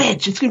be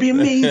rich. It's gonna be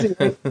amazing.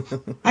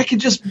 I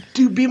could just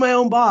be my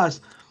own boss.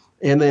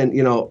 And then,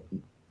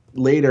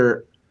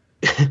 later,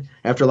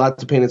 after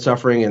lots of pain and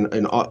suffering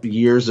and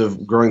years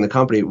of growing the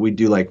company, we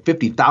do like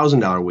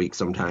 $50,000 a week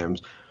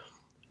sometimes.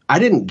 I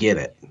didn't get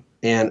it.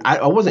 And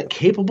I wasn't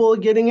capable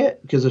of getting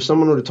it, because if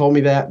someone would have told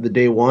me that the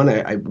day one,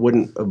 I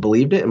wouldn't have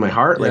believed it in my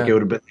heart. Like, it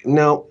would have been,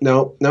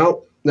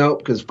 no,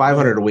 because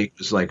 500 a week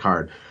was like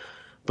hard.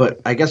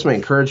 But I guess my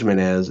encouragement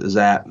is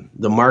that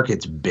the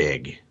market's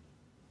big,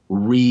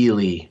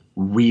 really,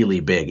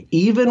 really big.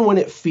 Even when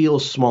it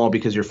feels small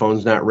because your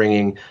phone's not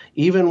ringing,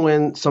 even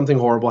when something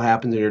horrible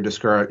happens and you're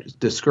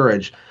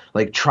discouraged,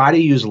 like, try to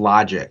use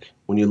logic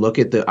when you look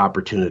at the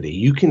opportunity.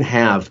 You can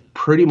have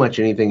pretty much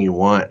anything you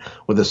want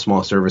with a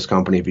small service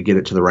company if you get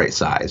it to the right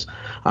size.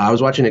 I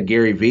was watching a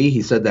Gary Vee.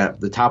 He said that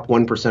the top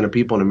 1% of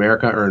people in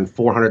America earn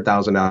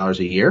 $400,000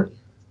 a year.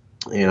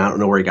 And I don't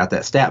know where he got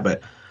that stat,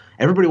 but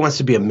everybody wants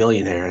to be a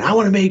millionaire, and I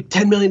want to make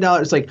 $10 million.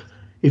 It's like,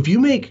 if you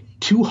make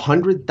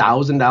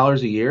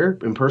 $200,000 a year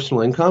in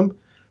personal income,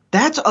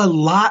 that's a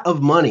lot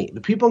of money.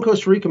 The people in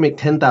Costa Rica make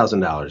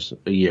 $10,000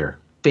 a year,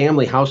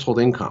 family household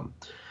income.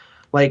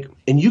 Like,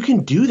 and you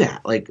can do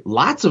that. Like,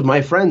 lots of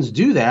my friends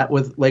do that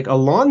with like a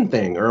lawn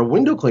thing or a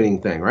window cleaning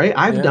thing, right?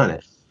 I've done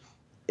it.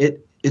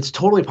 It's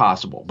totally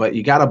possible, but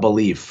you got to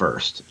believe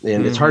first.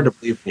 And it's hard to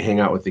believe when you hang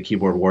out with the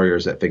keyboard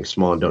warriors that think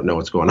small and don't know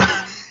what's going on.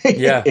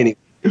 Yeah.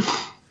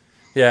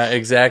 Yeah,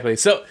 exactly.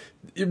 So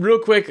real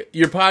quick,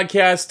 your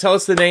podcast, tell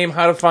us the name,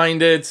 how to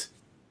find it.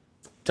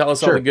 Tell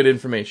us all the good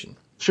information.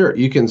 Sure.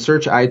 You can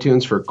search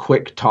iTunes for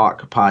Quick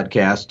Talk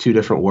Podcast, 2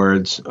 different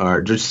words,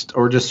 or just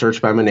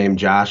search by my name,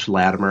 Josh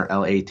Latimer,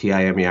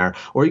 Latimer.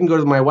 Or you can go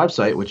to my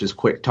website, which is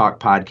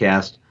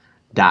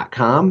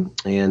quicktalkpodcast.com,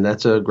 and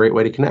that's a great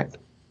way to connect.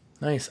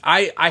 Nice.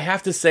 I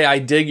have to say, I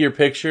dig your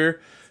picture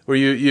where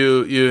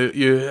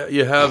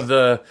you have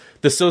the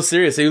so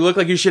serious. So you look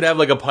like you should have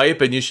like a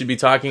pipe and you should be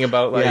talking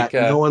about like.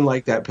 Yeah, no one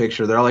liked that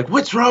picture. They're like,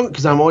 "What's wrong?"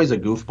 Because I'm always a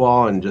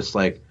goofball and just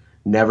like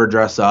never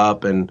dress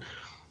up.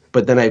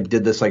 But then I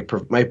did this, like,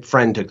 my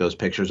friend took those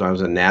pictures when I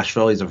was in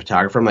Nashville. He's a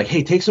photographer. I'm like,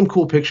 hey, take some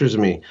cool pictures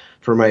of me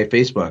for my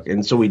Facebook.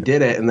 And so we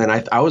did it. And then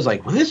I was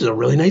like, well, this is a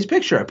really nice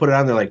picture. I put it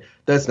on there like,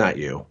 that's not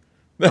you.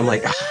 I'm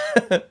like,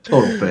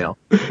 total fail.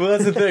 Well,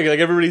 that's the thing. Like,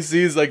 everybody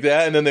sees like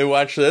that, and then they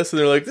watch this, and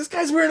they're like, this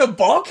guy's wearing a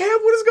ball cap?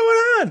 What is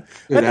going on?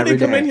 How did he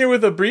come in here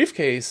with a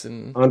briefcase?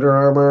 And Under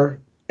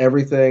Armour,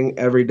 everything,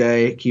 every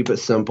day. Keep it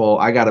simple.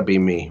 I got to be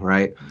me,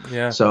 right?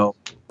 Yeah. So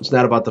it's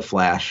not about the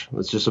flash.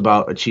 It's just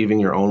about achieving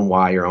your own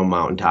why, your own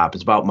mountaintop.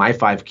 It's about my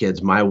 5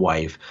 kids, my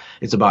wife.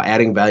 It's about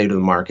adding value to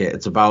the market.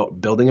 It's about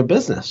building a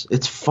business.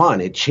 It's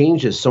fun. It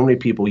changes so many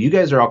people. You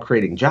guys are all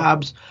creating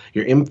jobs.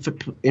 You're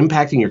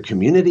impacting your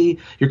community.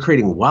 You're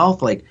creating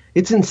wealth. Like,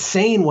 it's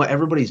insane what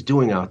everybody's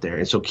doing out there.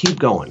 And so keep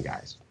going,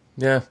 guys.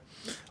 Yeah.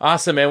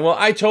 Awesome, man. Well,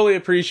 I totally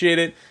appreciate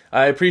it.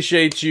 I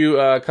appreciate you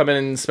coming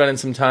and spending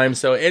some time.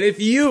 And if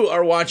you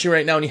are watching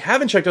right now and you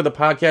haven't checked out the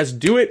podcast,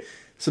 do it.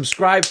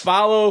 Subscribe,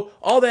 follow,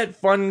 all that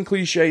fun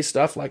cliche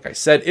stuff. Like I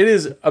said, it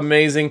is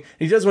amazing.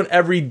 He does one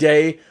every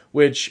day,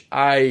 which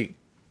I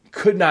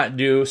could not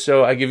do.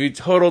 So I give you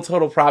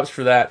total props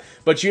for that.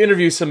 But you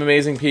interview some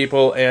amazing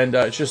people, and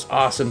it's just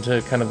awesome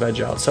to kind of veg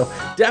out. So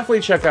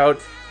definitely check out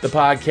the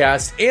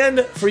podcast. And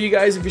for you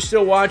guys, if you're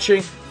still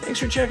watching, thanks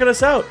for checking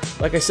us out.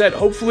 Like I said,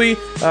 hopefully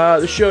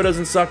the show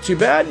doesn't suck too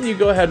bad and you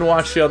go ahead and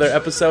watch the other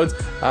episodes.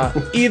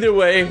 Either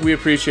way, we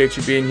appreciate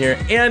you being here.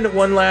 And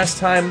one last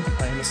time,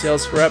 I am a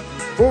sales rep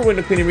for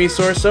Window Cleaning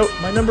Resource. So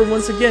my number,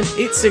 once again,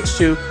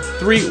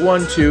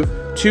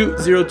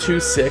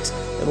 862-312-2026.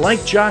 And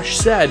like Josh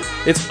said,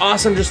 it's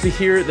awesome just to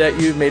hear that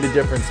you've made a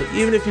difference. So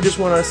even if you just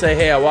want to say,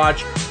 hey, I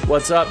watch,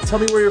 what's up, tell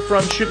me where you're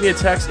from, shoot me a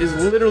text, is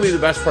literally the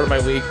best part of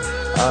my week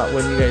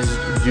when you guys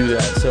do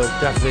that. So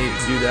definitely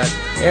do that.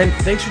 And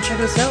thanks for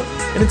checking us out.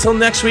 And until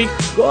next week,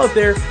 go out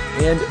there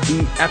and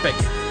be epic.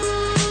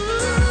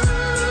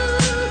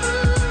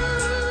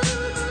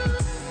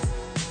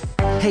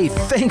 Hey,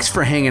 thanks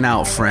for hanging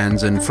out,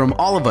 friends. And from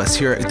all of us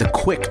here at the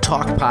Quick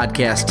Talk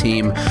Podcast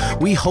team,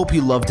 we hope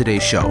you loved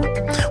today's show.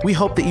 We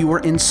hope that you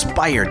were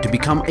inspired to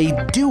become a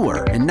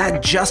doer and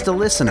not just a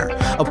listener.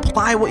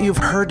 Apply what you've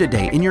heard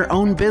today in your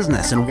own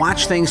business and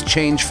watch things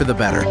change for the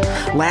better.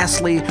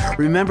 Lastly,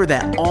 remember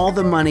that all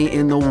the money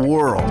in the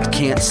world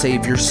can't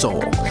save your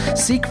soul.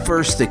 Seek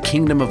first the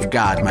kingdom of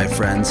God, my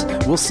friends.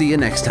 We'll see you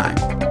next time.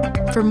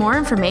 For more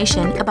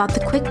information about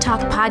the Quick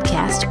Talk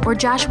Podcast or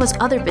Joshua's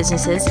other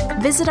businesses,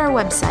 visit our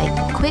website,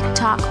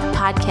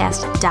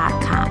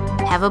 quicktalkpodcast.com.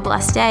 Have a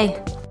blessed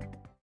day.